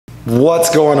What's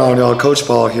going on, y'all? Coach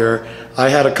Paul here. I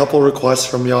had a couple requests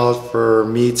from y'all for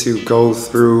me to go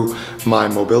through my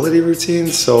mobility routine,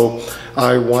 so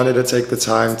I wanted to take the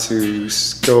time to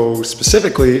go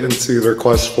specifically into the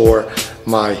request for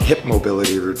my hip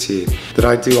mobility routine that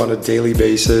I do on a daily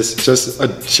basis. Just a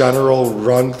general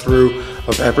run through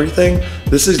of everything.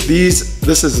 This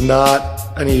is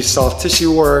not any soft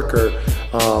tissue work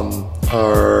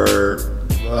or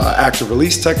active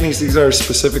release techniques. These are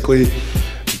specifically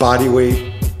body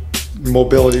weight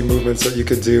mobility movements that you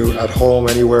could do at home,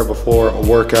 anywhere, before a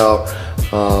workout,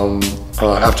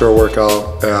 after a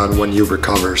workout, and when you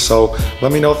recover. So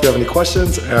let me know if you have any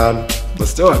questions, and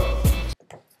let's do it.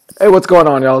 Hey, what's going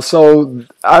on, y'all? So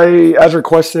as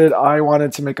requested, I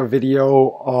wanted to make a video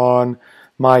on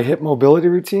my hip mobility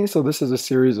routine. So this is a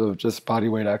series of just body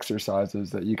weight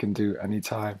exercises that you can do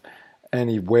anytime,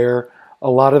 anywhere. A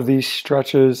lot of these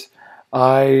stretches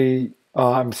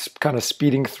I'm kind of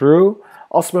speeding through.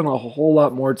 I'll spend a whole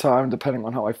lot more time depending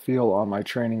on how I feel on my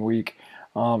training week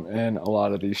in a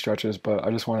lot of these stretches, but I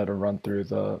just wanted to run through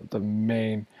the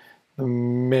main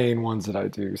ones that I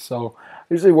do. So I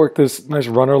usually work this nice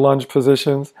runner lunge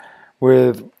positions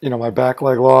with my back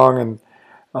leg long and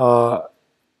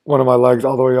one of my legs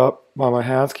all the way up by my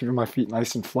hands, keeping my feet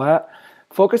nice and flat.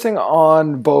 Focusing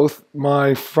on both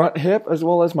my front hip as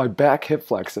well as my back hip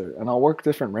flexor. And I'll work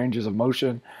different ranges of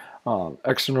motion,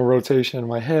 external rotation in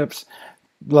my hips,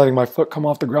 letting my foot come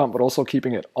off the ground, but also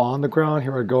keeping it on the ground.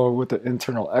 Here I go with the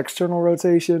internal external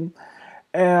rotation.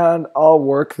 And I'll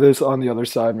work this on the other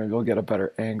side. Maybe we'll get a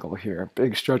better angle here.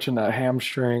 Big stretch in that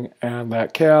hamstring and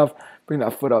that calf. Bring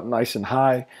that foot up nice and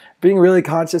high. Being really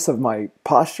conscious of my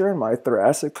posture and my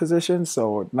thoracic position.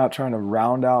 So not trying to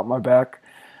round out my back.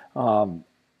 And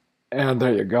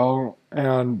there you go,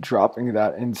 and dropping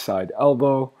that inside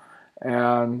elbow,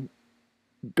 and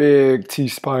big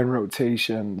T-spine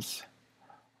rotations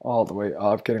all the way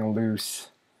up, getting loose.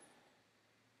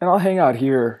 And I'll hang out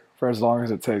here for as long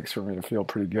as it takes for me to feel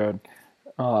pretty good.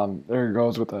 There it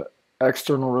goes with the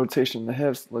external rotation in the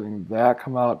hips, letting that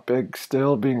come out big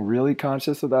still, being really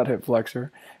conscious of that hip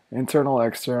flexor, internal,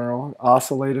 external,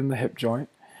 oscillating the hip joint,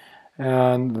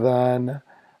 and then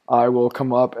I will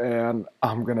come up and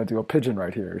I'm going to do a pigeon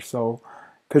right here. So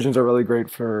pigeons are really great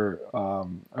for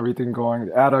everything going,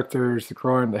 the adductors, the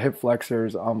groin, the hip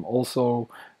flexors. I'm also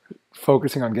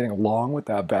focusing on getting long with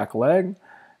that back leg.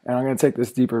 And I'm going to take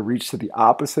this deeper reach to the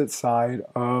opposite side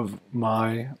of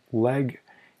my leg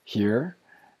here.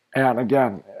 And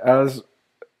again, as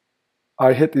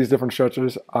I hit these different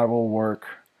stretches, I will work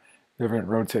different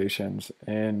rotations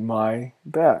in my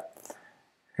back.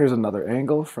 Here's another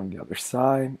angle from the other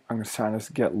side. I'm just trying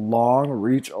to get long,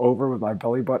 reach over with my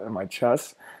belly button and my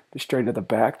chest. The straighter the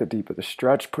back, the deeper the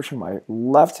stretch. Pushing my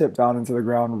left hip down into the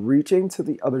ground, reaching to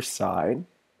the other side.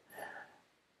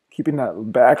 Keeping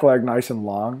that back leg nice and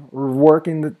long. We're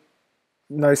working the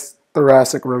nice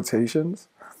thoracic rotations.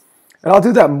 And I'll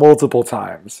do that multiple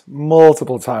times.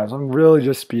 I'm really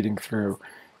just speeding through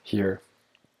here.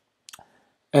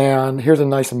 And here's a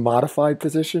nice modified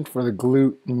position for the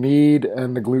glute med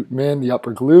and the glute min, the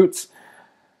upper glutes.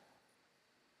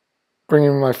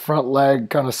 Bringing my front leg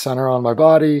kind of center on my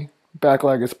body. Back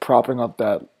leg is propping up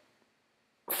that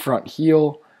front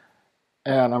heel.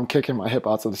 And I'm kicking my hip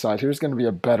out to the side. Here's going to be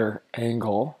a better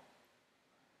angle.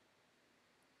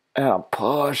 And I'm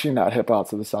pushing that hip out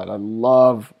to the side. I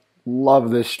love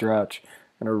this stretch.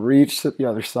 I'm going to reach to the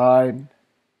other side.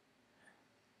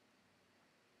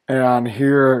 And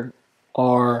here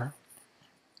are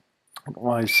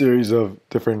my series of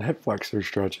different hip flexor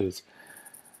stretches.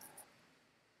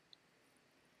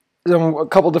 So a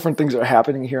couple different things are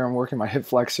happening here. I'm working my hip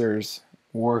flexors,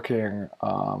 working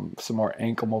some more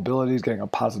ankle mobilities, getting a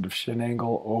positive shin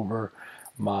angle over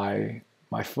my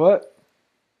foot.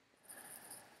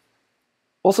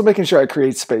 Also making sure I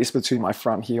create space between my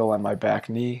front heel and my back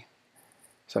knee,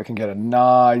 so I can get a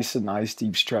nice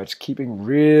deep stretch, keeping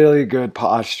really good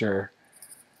posture,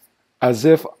 as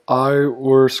if I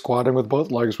were squatting with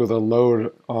both legs with a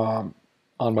load on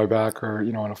my back, or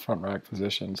in a front rack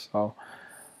position. So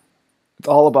it's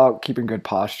all about keeping good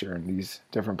posture in these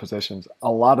different positions.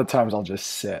 A lot of times I'll just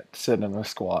sit in a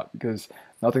squat, because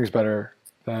nothing's better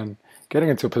than getting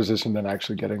into a position than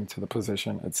actually getting to the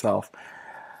position itself.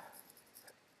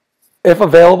 If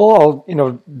available,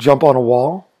 I'll jump on a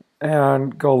wall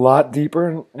and go a lot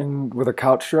deeper and with a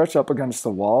couch stretch up against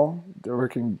the wall. They're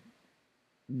working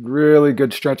really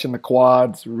good stretch in the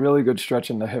quads, really good stretch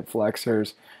in the hip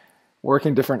flexors,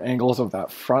 working different angles of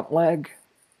that front leg.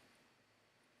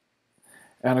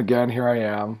 And again, here I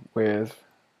am with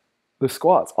the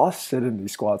squats. I'll sit in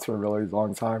these squats for a really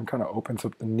long time, kind of opens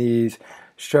up the knees,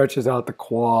 stretches out the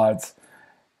quads.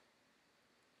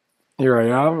 Here I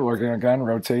am, working again,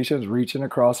 rotations, reaching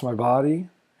across my body.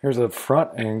 Here's a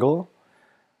front angle.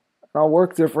 I'll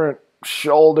work different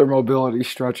shoulder mobility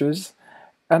stretches.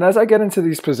 And as I get into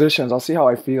these positions, I'll see how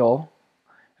I feel.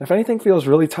 If anything feels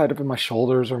really tight up in my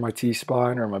shoulders or my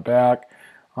T-spine or my back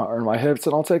or my hips,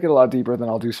 then I'll take it a lot deeper, then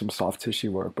I'll do some soft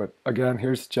tissue work. But again,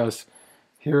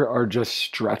 here are just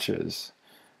stretches.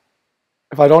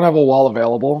 If I don't have a wall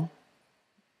available,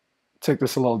 take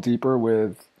this a little deeper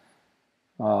with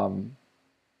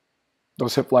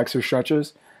those hip flexor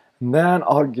stretches. And then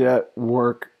I'll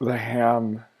work the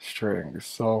hamstrings.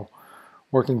 So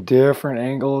working different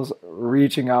angles,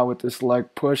 reaching out with this leg,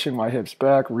 pushing my hips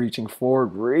back, reaching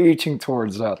forward, reaching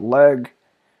towards that leg.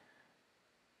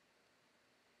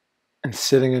 And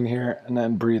sitting in here and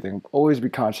then breathing. Always be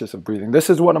conscious of breathing. This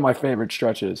is one of my favorite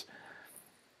stretches.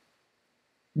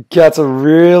 Gets a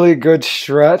really good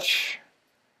stretch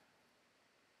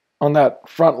on that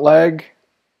front leg.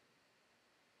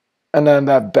 And then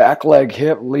that back leg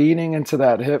hip leaning into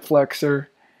that hip flexor.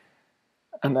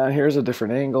 And then here's a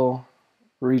different angle.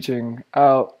 Reaching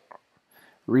out,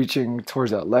 reaching towards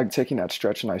that leg, taking that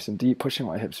stretch nice and deep, pushing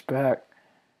my hips back.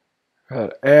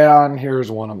 Good. And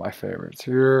here's one of my favorites.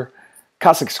 Here,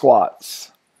 Cossack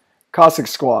squats. Cossack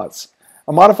squats.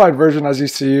 A modified version, as you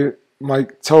see, my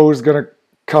toe is going to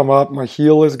come up, my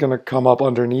heel is going to come up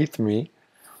underneath me.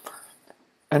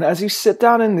 And as you sit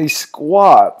down in these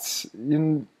squats,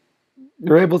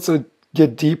 you're able to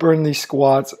get deeper in these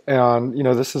squats, and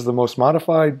this is the most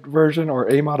modified version or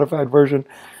a modified version.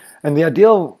 And the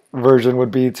ideal version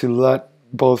would be to let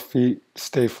both feet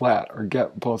stay flat or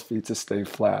get both feet to stay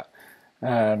flat.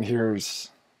 And here's,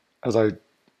 as I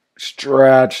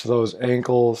stretch those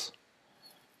ankles,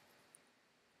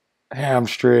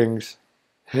 hamstrings,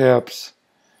 hips,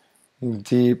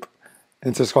 deep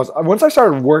into squats. Once I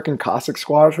started working Cossack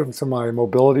squats into my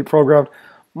mobility program,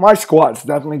 my squats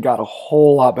definitely got a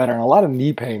whole lot better, and a lot of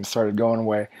knee pain started going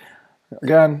away.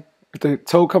 Again, if the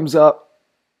toe comes up,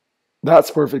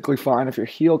 that's perfectly fine. If your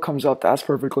heel comes up, that's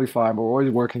perfectly fine. But we're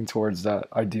always working towards that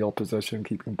ideal position,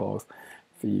 keeping both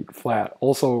feet flat.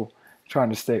 Also, trying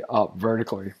to stay up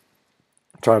vertically,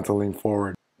 trying to lean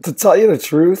forward. To tell you the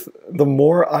truth, the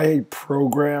more I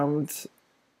programmed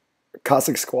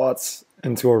Cossack squats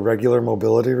into a regular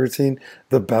mobility routine,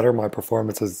 the better my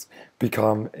performance has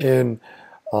become in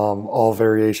all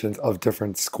variations of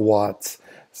different squats,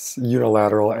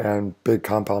 unilateral and big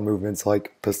compound movements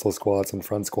like pistol squats and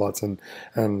front squats and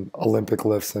Olympic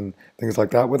lifts and things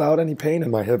like that without any pain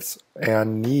in my hips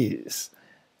and knees.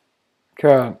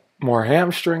 Okay, more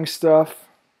hamstring stuff.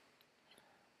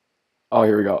 Oh,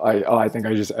 here we go. I think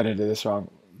I just edited this wrong.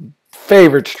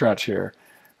 Favorite stretch here.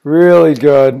 Really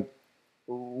good.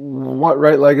 What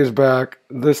right leg is back,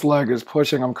 this leg is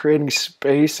pushing. I'm creating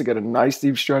space to get a nice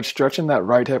deep stretch, stretching that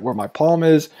right hip where my palm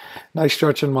is, nice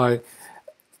stretch in my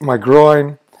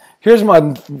groin. Here's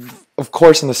my, of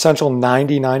course, an essential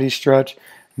 90-90 stretch,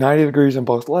 90 degrees in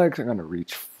both legs. I'm going to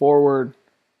reach forward,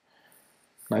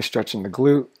 nice stretch in the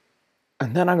glute,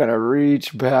 and then I'm going to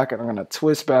reach back and I'm going to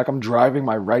twist back. I'm driving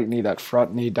my right knee, that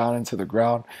front knee, down into the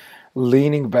ground,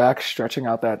 leaning back, stretching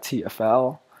out that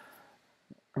TFL.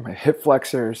 My hip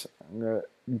flexors,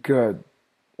 good.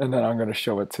 And then I'm going to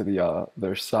show it to the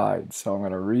other side. So I'm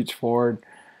going to reach forward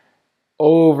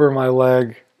over my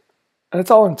leg. And it's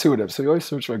all intuitive. So you always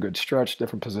switch for a good stretch,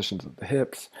 different positions of the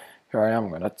hips. Here I am. I'm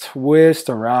going to twist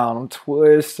around. I'm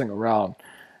twisting around,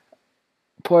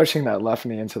 pushing that left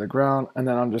knee into the ground. And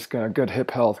then I'm just going to, good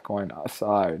hip health going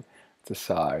side to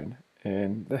side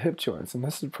in the hip joints. And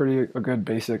this is a good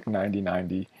basic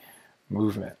 90-90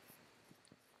 movement.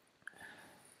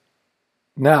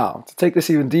 Now, to take this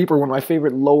even deeper, one of my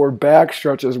favorite lower back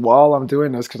stretches while I'm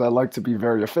doing this, because I like to be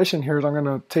very efficient here, is I'm going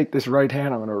to take this right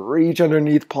hand, I'm going to reach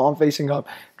underneath, palm facing up,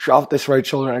 drop this right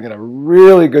shoulder, and I get a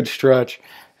really good stretch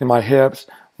in my hips,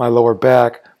 my lower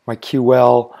back, my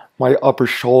QL, my upper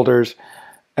shoulders,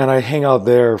 and I hang out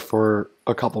there for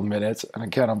a couple minutes. And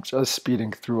again, I'm just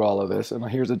speeding through all of this, and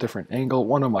here's a different angle.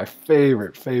 One of my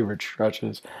favorite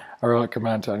stretches I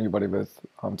recommend to anybody with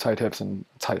tight hips and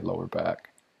tight lower back.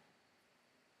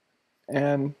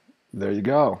 And there you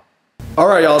go. All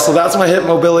right, y'all, so that's my hip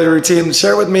mobility routine.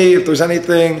 Share with me if there's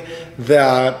anything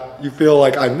that you feel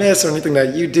like I missed or anything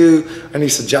that you do, any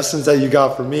suggestions that you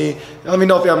got for me. Let me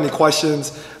know if you have any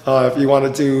questions. If you want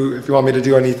me to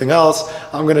do anything else.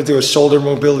 I'm gonna do a shoulder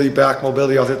mobility, back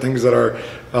mobility, other things that are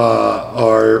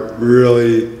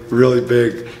really, really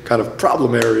big kind of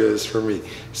problem areas for me.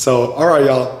 So, all right,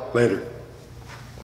 y'all, later.